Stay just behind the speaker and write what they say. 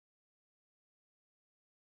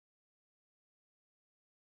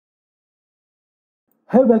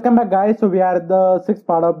Hey, welcome back, guys. So we are at the sixth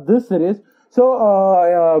part of this series.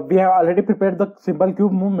 So we have already prepared the simple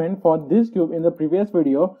cube movement for this cube in the previous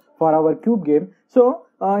video for our cube game. So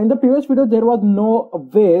in the previous video, there was no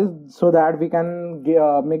way so that we can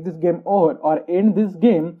make this game over or end this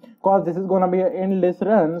game, cause this is gonna be an endless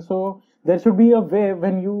run. So there should be a way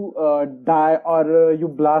when you die or you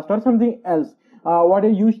blast or something else.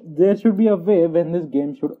 There should be a way when this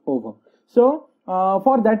game should over. So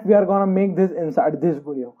for that we are gonna make this inside this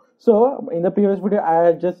video. So in the previous video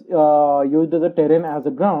I just used the terrain as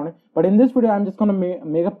a ground, but in this video I'm just gonna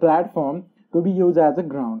make a platform to be used as a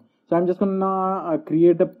ground. So I'm just gonna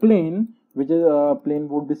create a plane, which is plane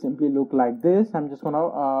would be simply look like this. I'm just gonna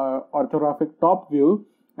orthographic top view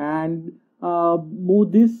and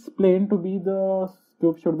move this plane to be the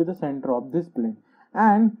cube should be the center of this plane.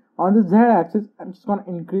 And on the z axis I'm just gonna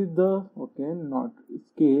increase the not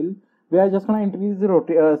scale. We are just gonna increase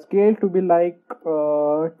the scale to be like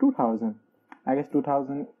 2000. I guess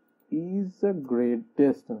 2000 is a great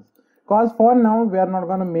distance, cause for now we are not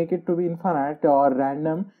gonna make it to be infinite or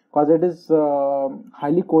random, cause it is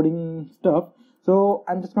highly coding stuff. So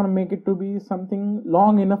I'm just gonna make it to be something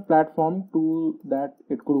long enough platform to that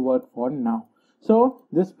it could work for now. So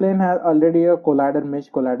this plane has already a collider mesh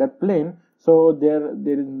collider plane, so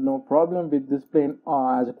there is no problem with this plane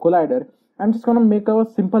as a collider. I'm just gonna make a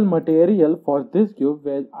simple material for this cube,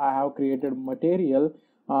 where I have created material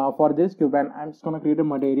for this cube, and I'm just gonna create a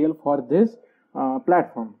material for this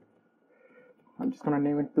platform. I'm just gonna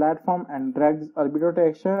name it platform and drag this albedo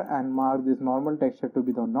texture and mark this normal texture to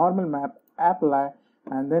be the normal map, apply,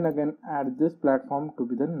 and then again add this platform to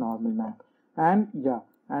be the normal map. And yeah,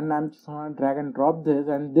 and I'm just gonna drag and drop this,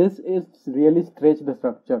 and this is really stretch the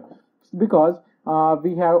structure because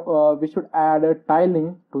we should add a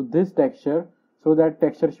tiling to this texture, so that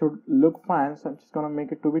texture should look fine. So I'm just gonna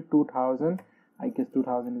make it to be 2000. I guess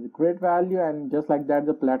 2000 is a great value, and just like that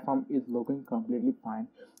the platform is looking completely fine.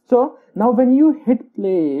 So now when you hit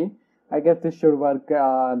play, I guess this should work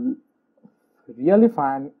really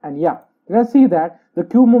fine. And yeah, you can see that the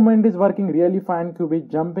cube movement is working really fine, cube is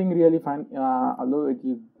jumping really fine, although it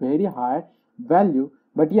is very high value,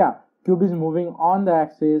 but yeah, cube is moving on the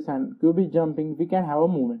axis and cube is jumping, we can have a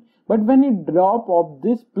movement. But when you drop off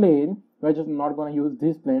this plane, we're just not going to use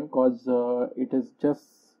this plane because it is just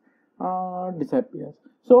disappears.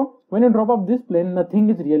 So when you drop off this plane, nothing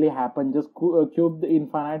is really happen, just cube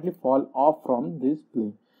infinitely fall off from this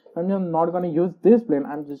plane. I'm just not going to use this plane,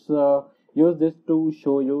 I'm just use this to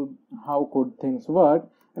show you how could things work.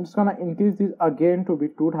 I'm just going to increase this again to be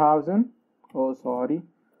 2000.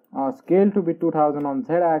 Scale to be 2000 on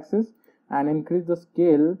z axis, and increase the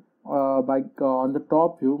scale by on the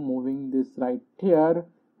top view, moving this right here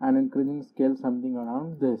and increasing scale something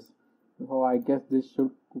around this. So I guess this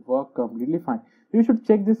should work completely fine. You should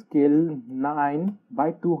check the scale 9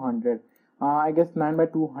 by 200. I guess 9 by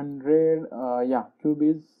 200. Yeah, cube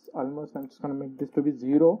is almost. I'm just gonna make this to be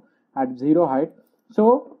 0 at 0 height.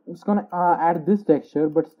 So it's gonna add this texture,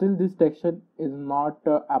 but still this texture is not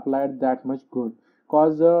applied that much good,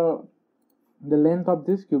 cause the length of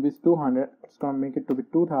this cube is 200. It's gonna make it to be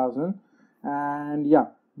 2000. And yeah,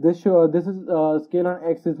 this is scale on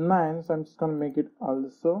x is 9, so I'm just gonna make it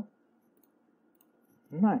also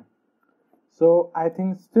 9. So I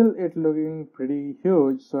think still it looking pretty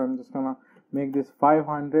huge, so I'm just gonna make this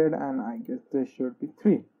 500, and I guess this should be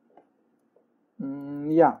 3.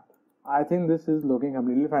 Yeah, I think this is looking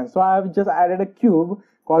completely fine. So I've just added a cube,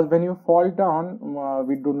 because when you fall down,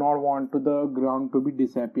 we do not want to the ground to be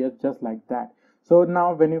disappear just like that. So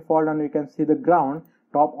now when you fall down, you can see the ground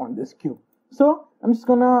top on this cube. So I'm just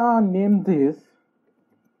gonna name this.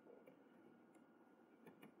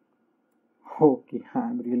 Okay,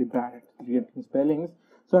 I'm really bad at creating spellings,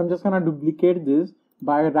 so I'm just gonna duplicate this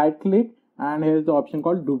by right click, and here's the option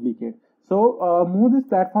called duplicate. So move this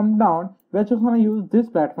platform down. We're just gonna use this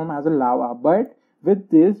platform as a lava, but with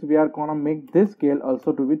this we are gonna make this scale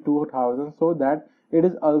also to be 2000, so that it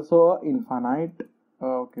is also infinite.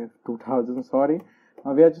 2000, sorry.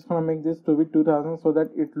 We are just gonna make this to be 2000 so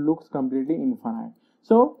that it looks completely infinite.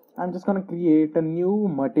 So I'm just gonna create a new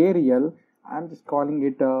material. I'm just calling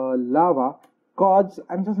it lava, cause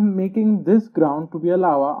I'm just making this ground to be a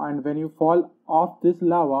lava, and when you fall off this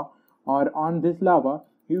lava or on this lava,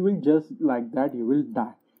 you will just like that you will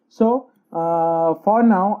die. So for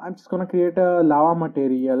now I'm just gonna create a lava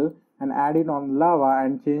material and add it on lava,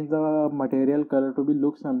 and change the material color to be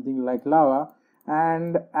look something like lava,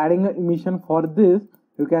 and adding an emission for this.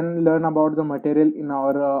 You can learn about the material in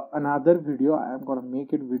our another video. I am gonna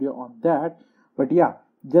make it video on that. But yeah,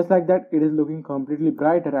 just like that, it is looking completely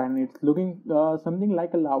brighter, and it's looking something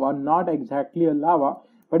like a lava, not exactly a lava,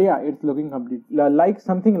 but yeah, it's looking complete like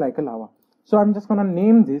something like a lava. So I'm just gonna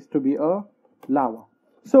name this to be a lava.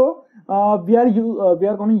 So we are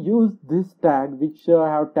going to use this tag, which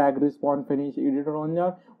have tag respawn finish editor on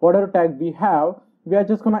your whatever tag we have. We are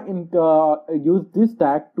just going to use this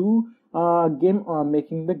tag to game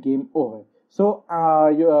making the game over. So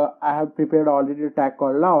I have prepared already a tag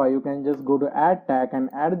called lava. You can just go to add tag and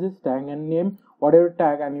add this tag and name whatever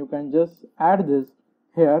tag, and you can just add this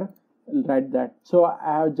here, write that. So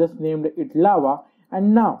I have just named it lava,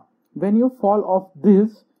 and now when you fall off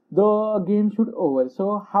this, the game should over.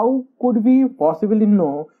 So how could we possibly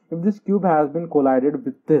know if this cube has been collided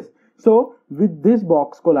with this? So with this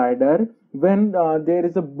box collider, when there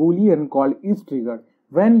is a boolean called is triggered,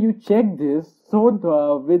 when you check this, so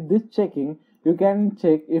with this checking, you can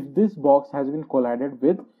check if this box has been collided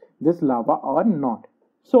with this lava or not.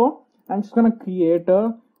 So I'm just gonna create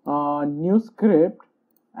a new script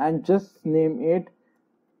and just name it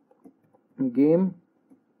game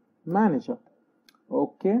manager.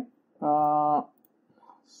 Okay,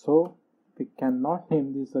 so we cannot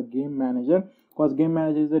name this a game manager because game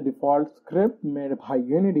manager is a default script made by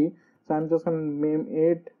Unity. So I'm just gonna name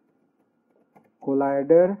it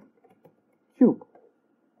collider cube.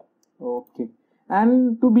 Okay,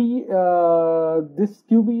 and to be this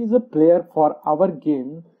cube is a player for our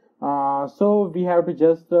game, so we have to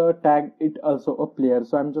just tag it also a player.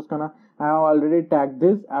 So I'm just gonna, I have already tagged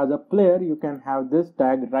this as a player. You can have this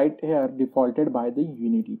tag right here defaulted by the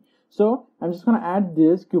Unity. So I'm just gonna add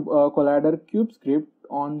this cube collider cube script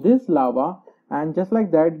on this lava, and just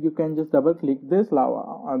like that, you can just double click this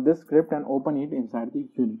lava this script and open it inside the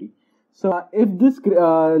Unity. So if this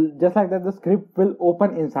just like that, the script will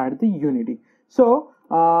open inside the Unity. So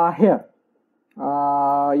here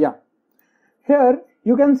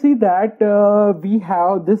you can see that we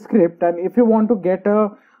have this script, and if you want to get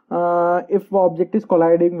a if object is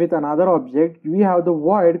colliding with another object, we have the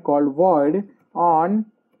void called void on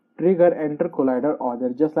trigger enter collider order.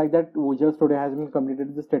 Just like that, Visual Studio has been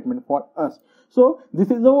completed the statement for us. So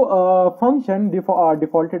this is a function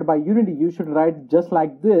defaulted by Unity. You should write just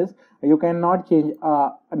like this. You cannot change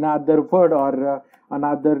another word or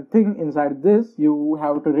another thing inside this. You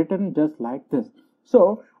have to written just like this.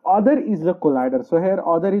 So other is the collider. So here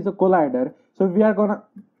other is a collider. So we are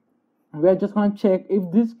just gonna check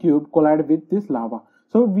if this cube collide with this lava.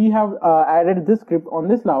 So we have added this script on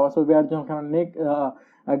this lava. So we are just gonna make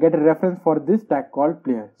get a reference for this tag called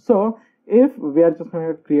player. So if we are just going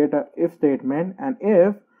to create a if statement, and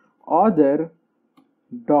if other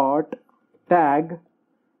dot tag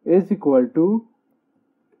is equal to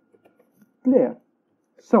player.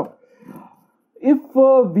 So if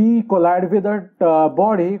we collide with a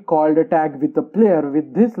body called a tag with a player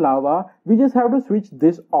with this lava, we just have to switch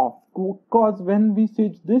this off, because when we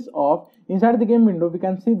switch this off inside the game window, we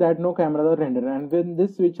can see that no cameras are rendered, and when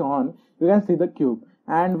this switch on, you can see the cube,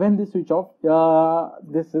 and when this switch off,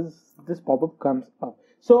 this pop-up comes up.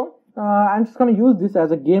 So I'm just going to use this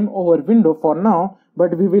as a game over window for now,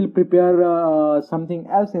 but we will prepare something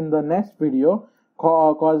else in the next video,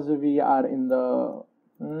 cause we are in the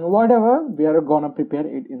whatever, we are gonna prepare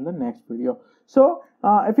it in the next video. So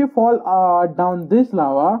if you fall down this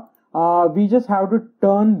lava, we just have to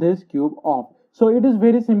turn this cube off. So it is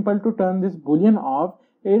very simple to turn this boolean off.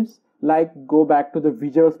 It's like go back to the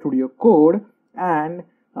Visual Studio Code and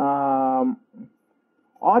other,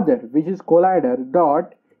 which is collider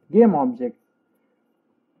dot game object,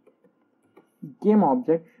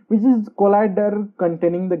 which is collider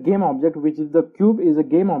containing the game object, which is the cube is a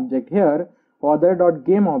game object here. Other dot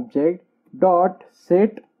game object dot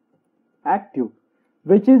set active,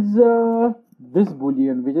 which is this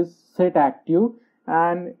boolean, which is set active,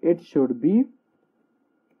 and it should be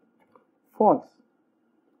false.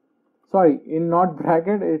 Sorry, in not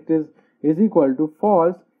bracket, it is equal to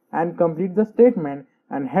false, and complete the statement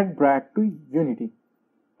and head back to Unity.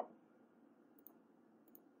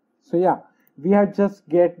 So yeah, we have just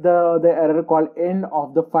get the error called end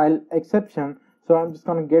of the file exception. So I'm just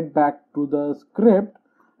gonna get back to the script,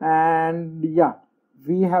 and yeah,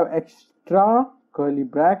 we have extra curly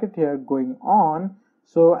bracket here going on.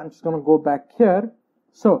 So I'm just gonna go back here.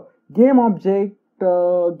 So game object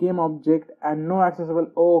and no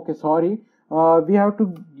accessible. Oh, okay, sorry. We have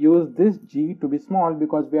to use this G to be small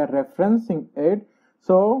because we are referencing it.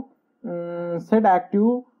 So set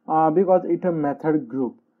active because it's a method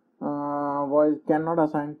group. Voice cannot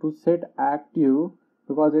assign to set active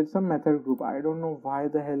because it's a method group. I don't know why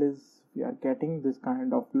the hell is we are getting this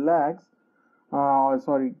kind of lags.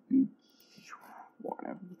 Sorry,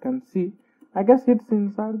 whatever you can see. I guess it's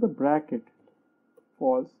inside the bracket.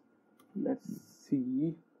 False. Let's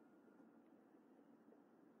see.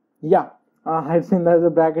 Yeah, it's inside the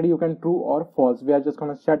bracket. You can true or false. We are just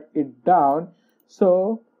gonna shut it down.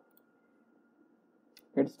 So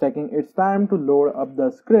it's taking its time to load up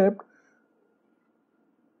the script.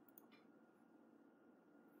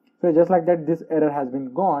 So just like that, this error has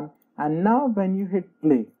been gone. And now when you hit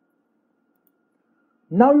play,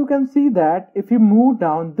 now you can see that if you move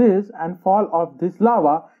down this and fall off this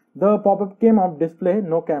lava, the pop-up came up display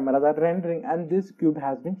no cameras are rendering, and this cube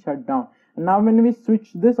has been shut down. And now when we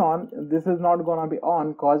switch this on, this is not gonna be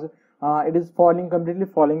on because it is completely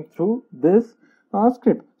falling through this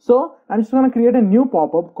script. So I'm just gonna create a new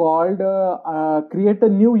pop-up called create a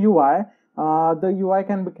new UI. The UI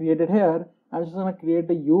can be created here. I'm just gonna create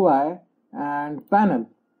a UI and panel.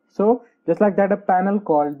 So just like that, a panel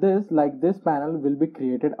called this, like this panel will be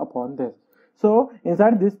created upon this. So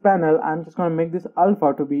inside this panel, I'm just gonna make this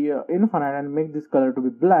alpha to be infinite and make this color to be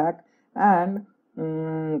black, and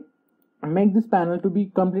make this panel to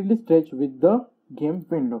be completely stretched with the game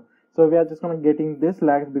window. So we are just gonna getting this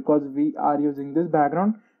lags because we are using this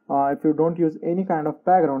background. If you don't use any kind of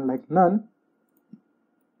background like none,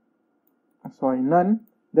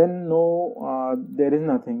 then no, there is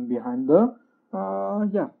nothing behind the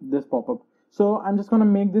this pop-up. So I'm just gonna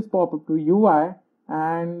make this pop-up to UI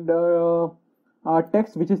and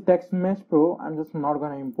text, which is Text Mesh Pro. I'm just not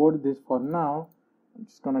gonna import this for now. I'm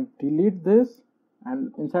just gonna delete this,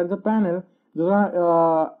 and inside the panel just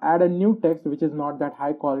gonna add a new text which is not that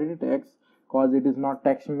high quality text because it is not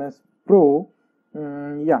Text Mesh Pro.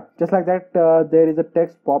 Yeah, just like that, there is a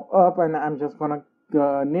text pop up, and I'm just gonna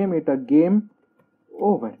name it a game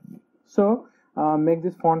over. So make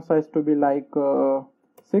this font size to be like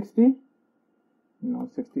 60.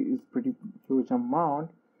 60 is pretty huge amount.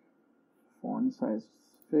 Font size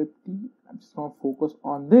 50. I'm just gonna focus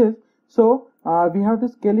on this. So we have to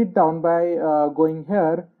scale it down by going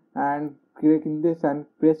here and clicking this and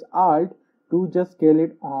press Alt to just scale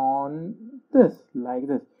it on this, like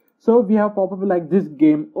this. So we have pop up like this,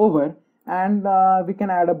 game over, and we can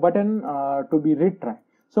add a button to be retry.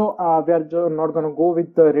 So we are not going to go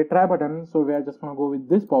with the retry button, so we are just going to go with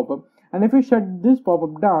this pop-up. And if we shut this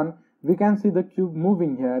pop-up down, we can see the cube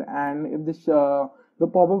moving here, and if this the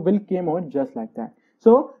pop-up will came out just like that.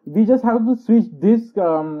 So we just have to switch this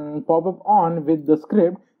pop-up on with the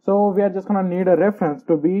script. So we are just going to need a reference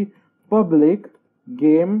to be public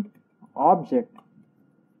game object.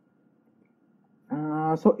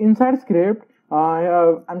 So inside script,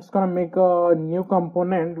 I'm just gonna make a new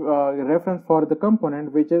component reference for the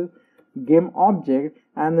component, which is game object,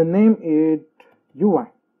 and the name it UI.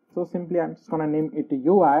 So simply I'm just gonna name it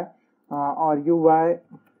UI or UI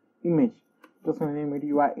image. Just gonna name it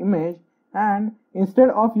UI image, and instead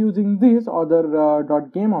of using this other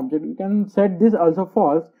dot game object, you can set this also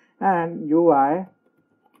false, and UI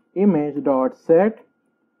image dot set.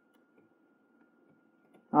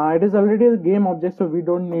 It is already a game object, so we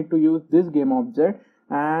don't need to use this game object,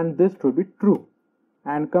 and this to be true.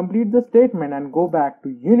 And complete the statement and go back to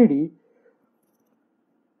Unity.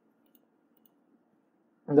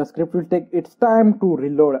 The script will take its time to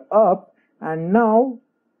reload up, and now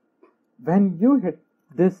when you hit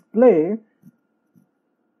display,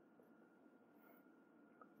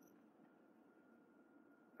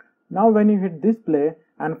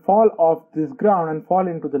 and fall off this ground and fall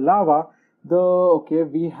into the lava,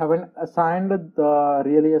 we haven't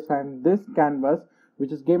really assigned this canvas,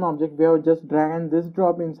 which is game object. We have just drag and this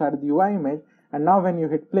drop inside the UI image, and now when you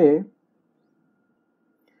hit play,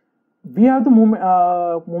 we have the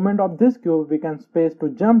movement of this cube. We can space to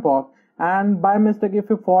jump off, and by mistake if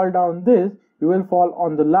you fall down this, you will fall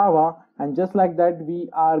on the lava, and just like that we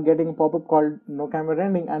are getting a pop-up called no camera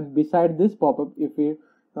rendering. And beside this pop-up, if we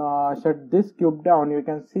shut this cube down, you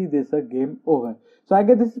can see this game over. So I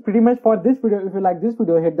guess this is pretty much for this video. If you like this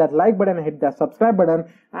video, hit that like button, hit that subscribe button,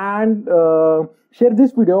 and share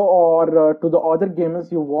this video or to the other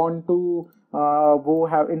gamers you want to who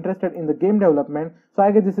have interested in the game development. So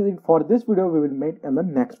I guess this is it for this video. We will meet in the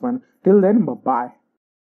next one. Till then, bye bye.